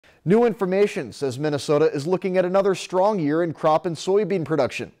New information says Minnesota is looking at another strong year in crop and soybean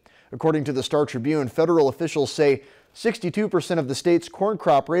production. According to the Star Tribune, federal officials say 62% of the state's corn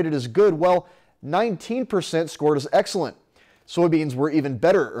crop rated as good, while 19% scored as excellent. Soybeans were even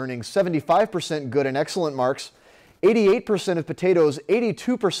better, earning 75% good and excellent marks. 88% of potatoes,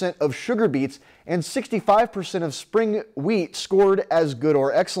 82% of sugar beets, and 65% of spring wheat scored as good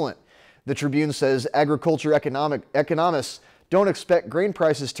or excellent. The Tribune says agriculture economists don't expect grain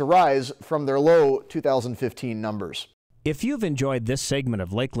prices to rise from their low 2015 numbers. If you've enjoyed this segment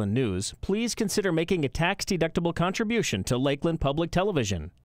of Lakeland News, please consider making a tax-deductible contribution to Lakeland Public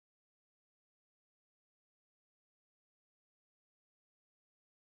Television.